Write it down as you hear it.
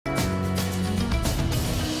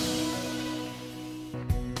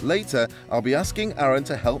Later, I'll be asking Aaron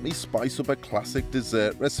to help me spice up a classic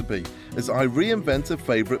dessert recipe as I reinvent a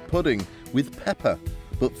favourite pudding with pepper.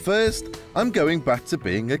 But first, I'm going back to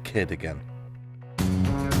being a kid again.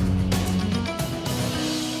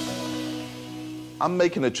 I'm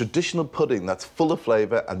making a traditional pudding that's full of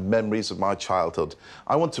flavour and memories of my childhood.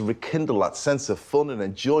 I want to rekindle that sense of fun and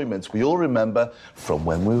enjoyment we all remember from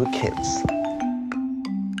when we were kids.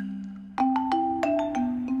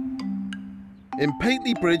 In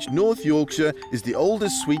Pateley Bridge, North Yorkshire, is the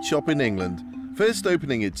oldest sweet shop in England, first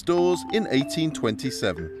opening its doors in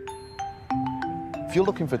 1827. If you're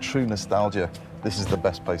looking for true nostalgia, this is the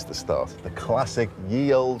best place to start. The classic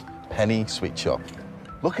ye olde penny sweet shop.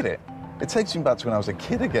 Look at it. It takes me back to when I was a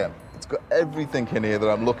kid again. It's got everything in here that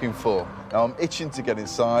I'm looking for. Now, I'm itching to get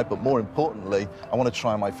inside, but more importantly, I want to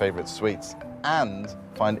try my favourite sweets and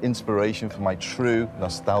find inspiration for my true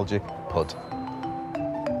nostalgic pud.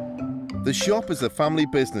 The shop is a family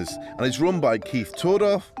business and is run by Keith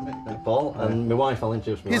Tordoff, Paul, and my wife, I'll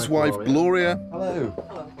introduce his wife Gloria, hello,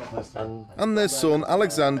 and their son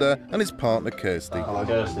Alexander and his partner Kirsty. Hello,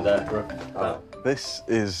 Kirsty there. This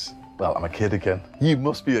is, well, I'm a kid again. You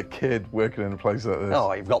must be a kid working in a place like this.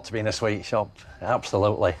 Oh, you've got to be in a sweet shop,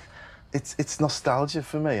 absolutely. It's nostalgia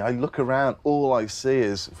for me. I look around, all I see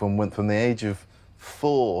is from the age of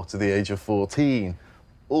 4 to the age of 14,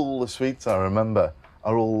 all the sweets I remember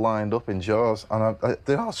are all lined up in jars, and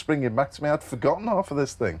they are springing back to me. I'd forgotten half of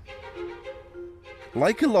this thing.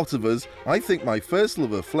 Like a lot of us, I think my first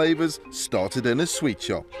love of flavours started in a sweet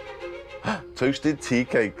shop. Toasted tea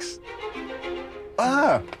cakes.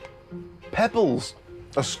 Ah, Pebbles,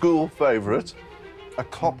 a school favourite. A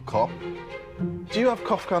Cop. Do you have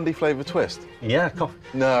cough candy flavour twist? Yeah, cough.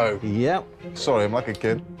 No. Yeah. Sorry, I'm like a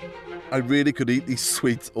kid. I really could eat these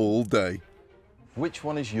sweets all day. Which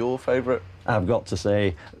one is your favourite? I've got to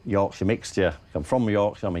say Yorkshire mixture. I'm from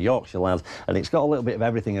Yorkshire, I'm a Yorkshire lad, and it's got a little bit of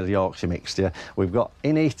everything as a Yorkshire mixture. We've got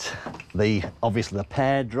in it obviously the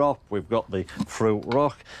pear drop, we've got the fruit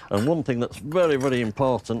rock, and one thing that's very, very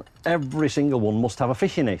important, every single one must have a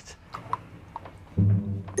fish in it.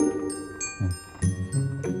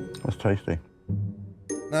 That's tasty.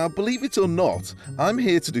 Now, believe it or not, I'm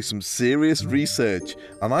here to do some serious research,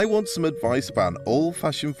 and I want some advice about an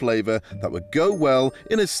old-fashioned flavour that would go well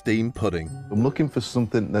in a steamed pudding. I'm looking for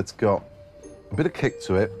something that's got a bit of kick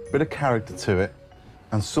to it, a bit of character to it,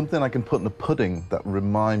 and something I can put in a pudding that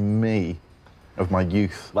remind me of my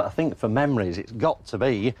youth. But I think for memories, it's got to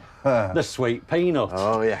be the sweet peanut.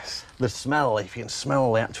 Oh, yes. The smell, if you can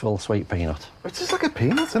smell the actual sweet peanut. It's just like a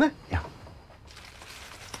peanut, isn't it? Yeah.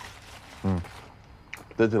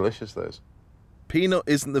 They're delicious, those. Peanut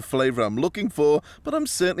isn't the flavour I'm looking for, but I'm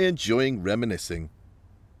certainly enjoying reminiscing.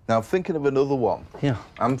 Now, I'm thinking of another one. Yeah.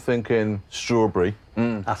 I'm thinking strawberry.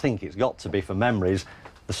 I think it's got to be, for memories,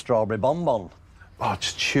 the strawberry bonbon. Oh,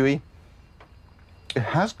 it's chewy. It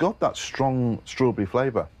has got that strong strawberry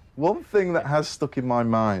flavour. One thing that has stuck in my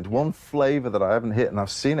mind, one flavour that I haven't hit, and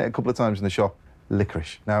I've seen it a couple of times in the shop,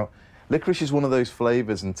 licorice. Now, licorice is one of those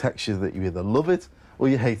flavours and textures that you either love it or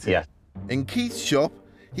you hate it. Yeah. In Keith's shop,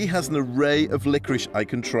 he has an array of licorice I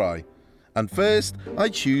can try. And first, I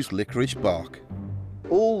choose licorice bark.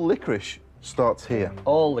 All licorice starts here.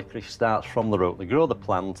 All licorice starts from the root. They grow the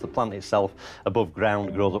plant itself above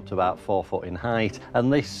ground grows up to about 4 foot in height, and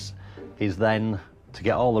this is then, to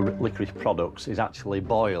get all the licorice products, is actually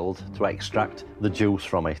boiled to extract the juice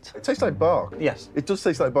from it. It tastes like bark. Yes. It does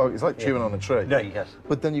taste like bark. It's like chewing on a tree. Yeah, yes.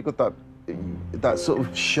 But then you've got that sort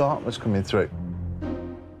of sharpness coming through.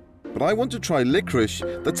 But I want to try licorice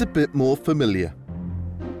that's a bit more familiar.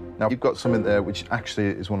 Now, you've got something there which actually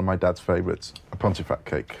is one of my dad's favourites, a Pontefract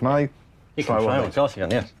cake. Can I You can try one, of course you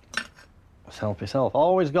can, yes. Just help yourself.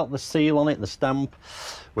 Always got the seal on it, the stamp.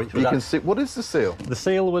 Which you can see. What is the seal? The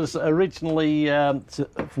seal was originally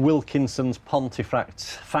Wilkinson's Pontefract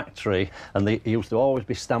factory, and they used to always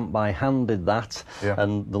be stamped by hand, did that. Yeah.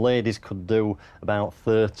 And the ladies could do about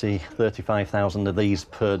 35,000 of these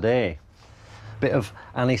per day. Bit of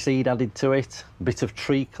aniseed added to it, a bit of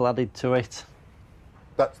treacle added to it.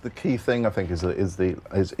 That's the key thing, I think, is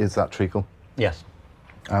that treacle. Yes.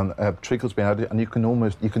 And treacle's been added, and you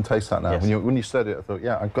can taste that now. Yes. When you said it, I thought,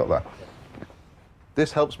 yeah, I've got that.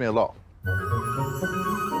 This helps me a lot.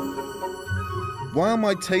 While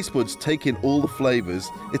my taste buds take in all the flavours,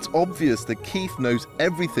 it's obvious that Keith knows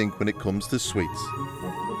everything when it comes to sweets.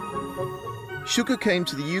 Sugar came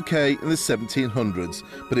to the UK in the 1700s,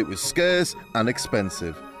 but it was scarce and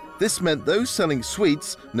expensive. This meant those selling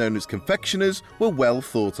sweets, known as confectioners, were well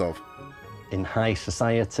thought of. In high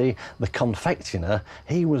society, the confectioner,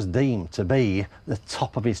 he was deemed to be the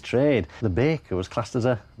top of his trade. The baker was classed as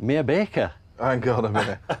a mere baker. Hang on a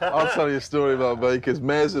minute. I'll tell you a story about bakers.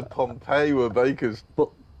 Mayors of Pompeii were bakers. But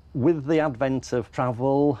with the advent of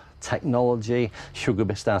travel, technology,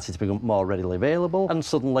 sugar started to become more readily available and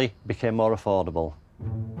suddenly became more affordable.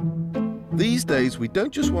 These days, we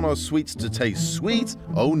don't just want our sweets to taste sweet.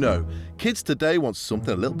 Oh no, kids today want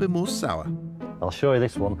something a little bit more sour. I'll show you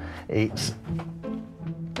this one. It's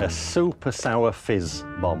a super sour fizz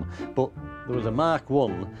bomb, but there was a Mark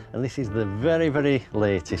 1, and this is the very, very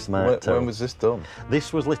latest Mark 2. When was this done?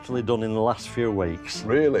 This was literally done in the last few weeks.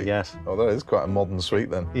 Really? Yes. Oh, that is quite a modern sweet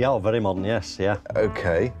then. Yeah, oh, very modern, yes, yeah.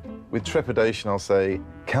 OK. With trepidation, I'll say,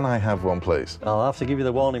 can I have one, please? I'll have to give you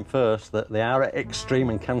the warning first that they are at extreme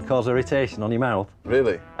and can cause irritation on your mouth.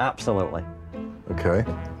 Really? Absolutely. OK.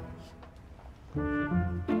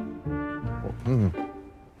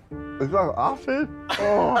 Is that acid?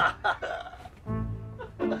 Oh.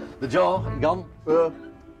 The jaw, gone. Oh,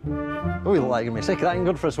 you look like you're gonna be sick. That ain't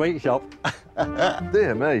good for a sweet shop.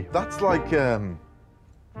 Dear me. That's like,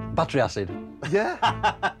 Battery acid.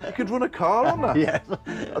 yeah. You could run a car on that. Yes.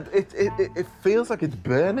 It feels like it's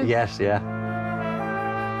burning. Yes, yeah.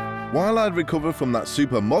 While I'd recover from that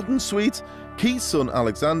super modern sweet, Keith's son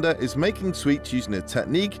Alexander is making sweets using a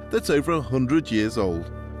technique that's over 100 years old.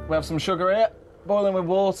 We have some sugar here, boiling with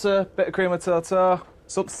water, bit of cream of tartar.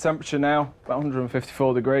 It's up to temperature now, about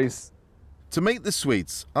 154 degrees. To make the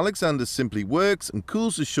sweets, Alexander simply works and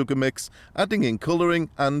cools the sugar mix, adding in colouring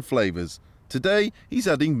and flavours. Today, he's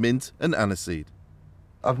adding mint and aniseed.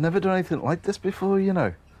 I've never done anything like this before, you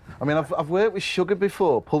know. I mean, I've worked with sugar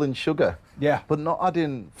before, pulling sugar. Yeah. But not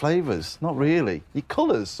adding flavours, not really. Your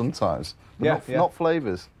colours sometimes, but not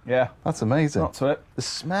flavours. Yeah. That's amazing. Not to it. The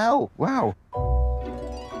smell, wow.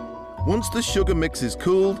 Once the sugar mix is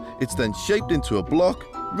cooled, it's then shaped into a block,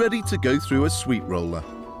 ready to go through a sweet roller.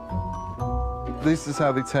 This is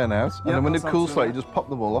how they turn out, and then when it cools slightly, you just pop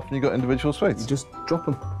them all off and you've got individual sweets. You just drop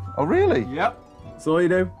them. Oh, really? Yep. That's all you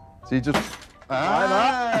do. So you just... Got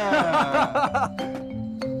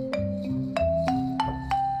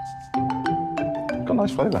a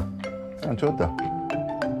nice flavour. I enjoyed that.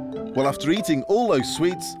 Well, after eating all those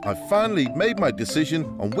sweets, I've finally made my decision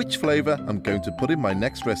on which flavour I'm going to put in my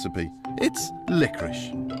next recipe. It's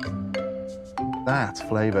licorice. That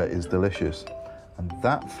flavour is delicious. And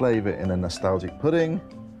that flavour in a nostalgic pudding,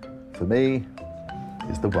 for me,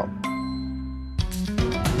 is the one.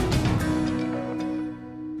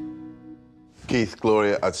 Keith,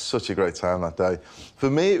 Gloria, I had such a great time that day. For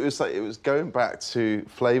me, it was going back to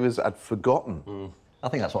flavours I'd forgotten. I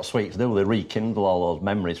think that's what sweets do. They rekindle all those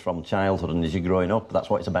memories from childhood, and as you're growing up, that's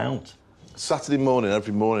what it's about. Saturday morning,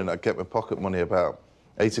 every morning, I'd get my pocket money about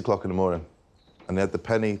 8 o'clock in the morning. And they had the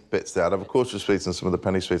penny bits there. I'd have a quarter of sweets and some of the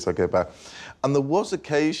penny sweets I'd get back. And there was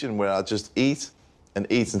occasion where I'd just eat and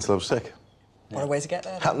eat until I was sick. What a way to get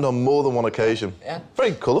there. Happened on more than one occasion. Yeah.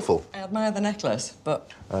 Very colourful. I admire the necklace, but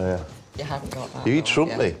Oh, yeah. you haven't got that. You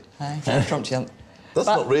trumped me. I trumped you. That's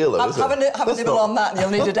not real, though, is it? Have a nibble on that and you'll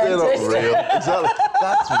need a They're dentist. not real. Exactly.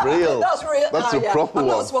 That's real. That's real. That's a proper I'm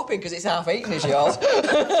one. not swapping because it's half eaten as yours.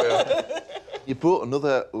 You brought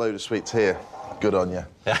another load of sweets here. Good on you.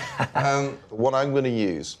 What I'm going to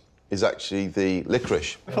use is actually the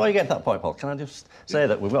licorice. Before you get to that point, Paul, can I just say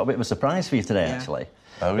that we've got a bit of a surprise for you today, actually.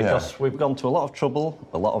 Oh, because we've gone to a lot of trouble,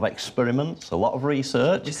 a lot of experiments, a lot of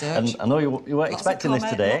research. And I know you weren't expecting this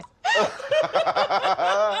today.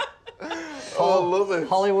 Oh, I love it.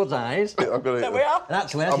 Hollywood's eyes. I've got it. There we are. And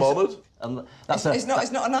actually, I'm honoured. And It's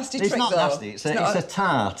not a nasty trick, It's not though. nasty. It's a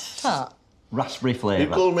tart. Tart. Raspberry You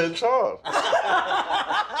flavour. called me a child.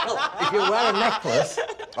 If you wear a necklace...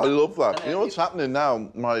 I love that. You know what's happening now?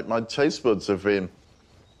 My taste buds have been...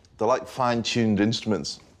 They're like fine-tuned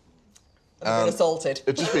instruments. I'm assaulted.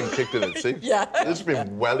 It's just been kicked in its teeth. Yeah. It's just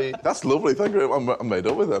been welly. That's lovely. Thank you. I'm made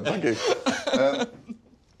up with them. Thank you.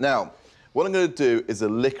 Now, what I'm going to do is a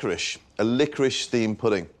licorice steamed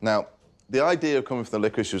pudding. Now, the idea of coming from the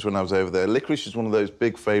licorice was when I was over there. Licorice is one of those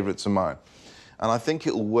big favourites of mine. And I think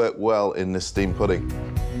it'll work well in this steamed pudding.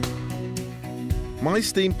 My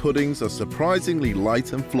steamed puddings are surprisingly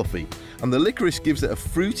light and fluffy, and the licorice gives it a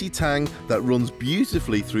fruity tang that runs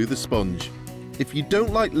beautifully through the sponge. If you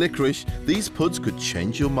don't like licorice, these puds could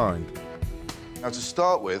change your mind. Now, to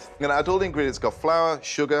start with, I'm going to add all the ingredients. I've got flour,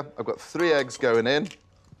 sugar, I've got 3 eggs going in.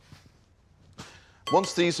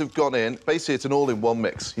 Once these have gone in, basically it's an all-in-one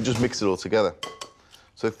mix. You just mix it all together.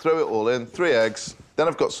 So throw it all in, 3 eggs. Then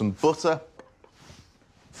I've got some butter.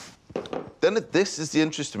 Then this is the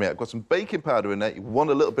interest to me. I've got some baking powder in there. You want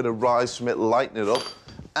a little bit of rice from it, lighten it up.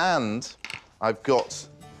 And I've got...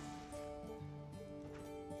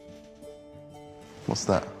 What's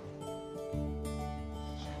that?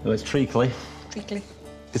 Oh, it's treacly. Treacly.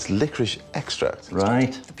 It's licorice extract.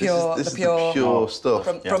 Right. The pure, This is the pure stuff.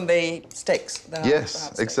 From the sticks. The Yes,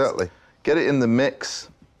 sticks. exactly. Get it in the mix.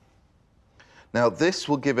 Now, this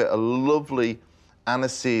will give it a lovely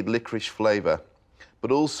aniseed licorice flavour,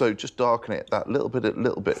 but also just darken it that little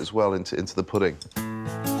bit as well into the pudding.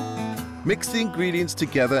 Mix the ingredients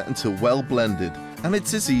together until well blended, and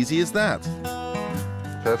it's as easy as that.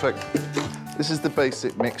 Perfect. This is the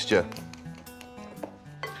basic mixture,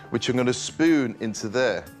 which I'm going to spoon into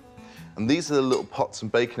there. And these are the little pots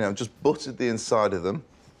and baking. I've just buttered the inside of them.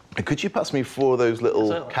 And could you pass me 4 of those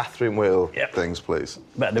little Catherine wheel things, please?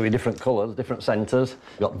 Better do with different colours, different centres.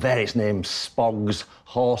 We've got various names, spogs,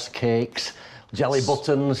 horse cakes, jelly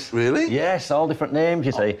buttons. Really? Yes, all different names,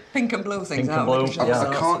 you see. Pink and blue things Pink and out. blue, Licorice yeah.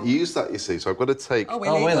 I can't use that, you see, so I've got to take... Oh, we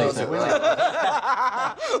need those. Really?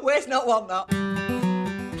 Where's not want that?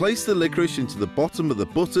 Place the licorice into the bottom of the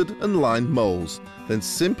buttered and lined moulds, then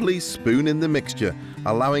simply spoon in the mixture,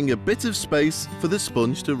 allowing a bit of space for the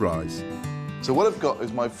sponge to rise. So what I've got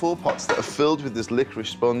is my 4 pots that are filled with this licorice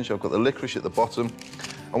sponge. I've got the licorice at the bottom,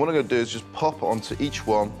 and what I'm going to do is just pop onto each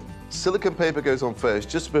one. Silicone paper goes on first,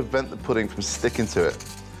 just to prevent the pudding from sticking to it.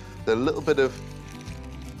 Then a little bit of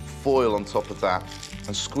foil on top of that,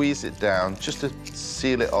 and squeeze it down just to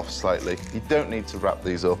seal it off slightly. You don't need to wrap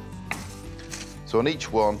these up. So on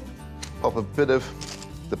each one, pop a bit of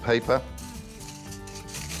the paper,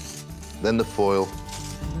 then the foil.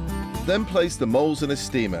 Then place the moulds in a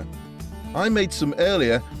steamer. I made some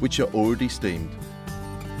earlier, which are already steamed.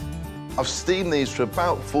 I've steamed these for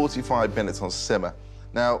about 45 minutes on simmer.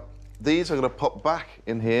 Now, these are going to pop back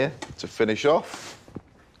in here to finish off.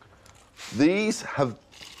 These have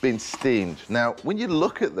been steamed. Now, when you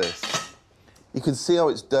look at this, you can see how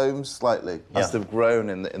it's domed slightly as they've grown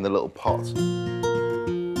in the little pot.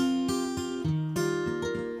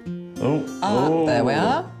 Oh, There we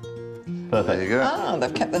are. perfect. There you go. Ah,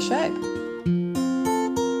 they've kept their shape.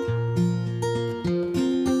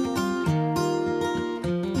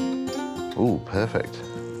 Ooh, perfect.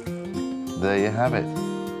 There you have it.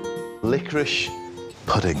 Licorice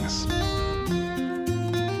puddings.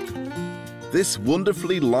 This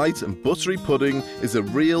wonderfully light and buttery pudding is a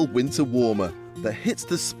real winter warmer that hits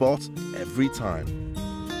the spot every time.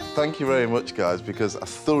 Thank you very much, guys, because I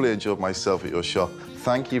thoroughly enjoyed myself at your shop.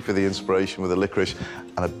 Thank you for the inspiration with the licorice,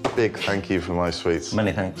 and a big thank you for my sweets.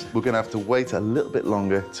 Many thanks. We're going to have to wait a little bit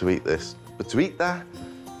longer to eat this. But to eat that,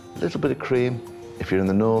 a little bit of cream. If you're in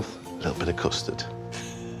the north, a little bit of custard.